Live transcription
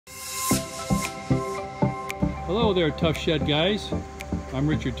Hello there, Tough Shed guys. I'm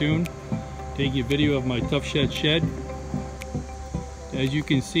Richard Toon, taking a video of my Tough Shed shed. As you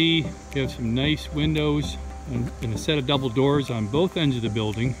can see, we have some nice windows and a set of double doors on both ends of the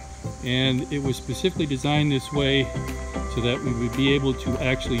building, and it was specifically designed this way so that we would be able to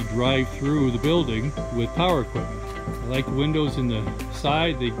actually drive through the building with power equipment. I like the windows in the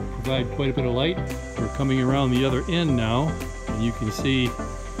side. They provide quite a bit of light. We're coming around the other end now, and you can see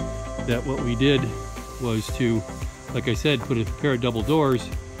that what we did was to, like I said, put a pair of double doors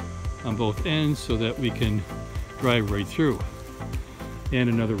on both ends so that we can drive right through, and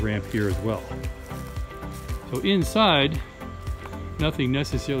another ramp here as well. So inside, nothing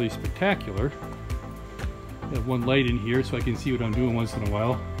necessarily spectacular. I have one light in here so I can see what I'm doing once in a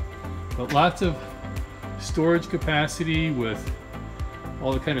while, but lots of storage capacity with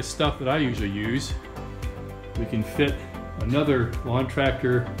all the kind of stuff that I usually use. We can fit another lawn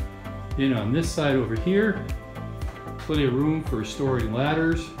tractor in on this side over here. Plenty of room for storing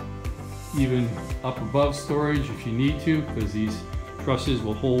ladders, even up above storage if you need to, because these trusses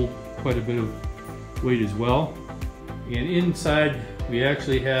will hold quite a bit of weight as well. And inside we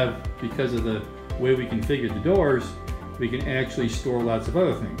actually have, because of the way we configure the doors, we can actually store lots of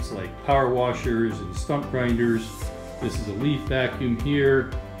other things like power washers and stump grinders. This is a leaf vacuum here,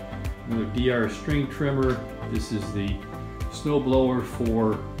 another DR string trimmer. This is the snow blower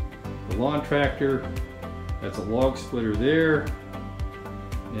for the lawn tractor. That's a log splitter there.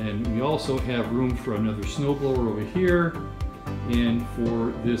 And we also have room for another snow blower over here and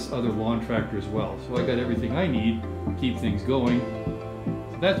for this other lawn tractor as well. So I got everything I need to keep things going.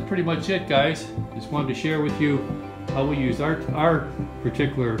 So that's pretty much it, guys. Just wanted to share with you how we use our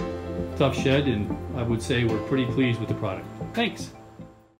particular Tough Shed, and I would say we're pretty pleased with the product. Thanks.